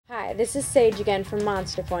Hi, this is Sage again from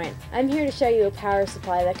Monster Point. I'm here to show you a power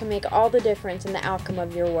supply that can make all the difference in the outcome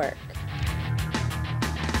of your work.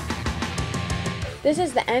 This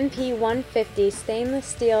is the MP150 stainless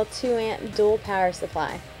steel 2-amp dual power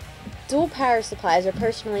supply. Dual power supplies are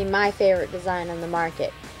personally my favorite design on the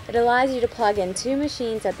market. It allows you to plug in two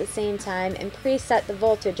machines at the same time and preset the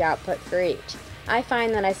voltage output for each. I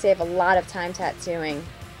find that I save a lot of time tattooing.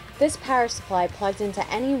 This power supply plugs into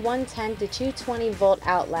any 110 to 220 volt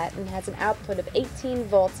outlet and has an output of 18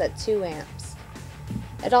 volts at 2 amps.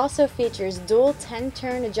 It also features dual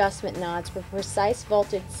 10-turn adjustment knobs for precise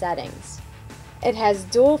voltage settings. It has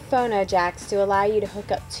dual phono jacks to allow you to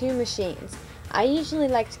hook up two machines. I usually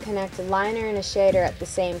like to connect a liner and a shader at the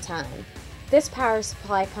same time. This power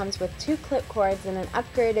supply comes with two clip cords and an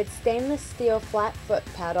upgraded stainless steel flat foot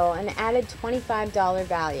pedal and added $25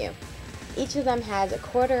 value. Each of them has a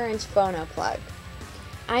 1/4 inch phono plug.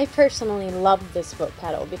 I personally love this foot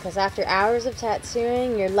pedal because after hours of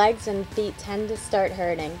tattooing, your legs and feet tend to start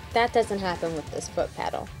hurting. That doesn't happen with this foot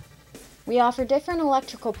pedal. We offer different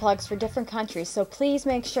electrical plugs for different countries, so please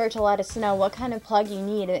make sure to let us know what kind of plug you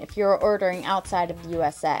need if you're ordering outside of the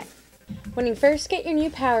USA. When you first get your new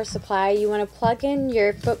power supply, you want to plug in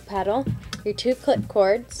your foot pedal, your two clip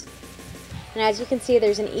cords, and as you can see,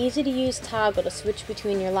 there's an easy to use toggle to switch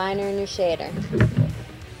between your liner and your shader.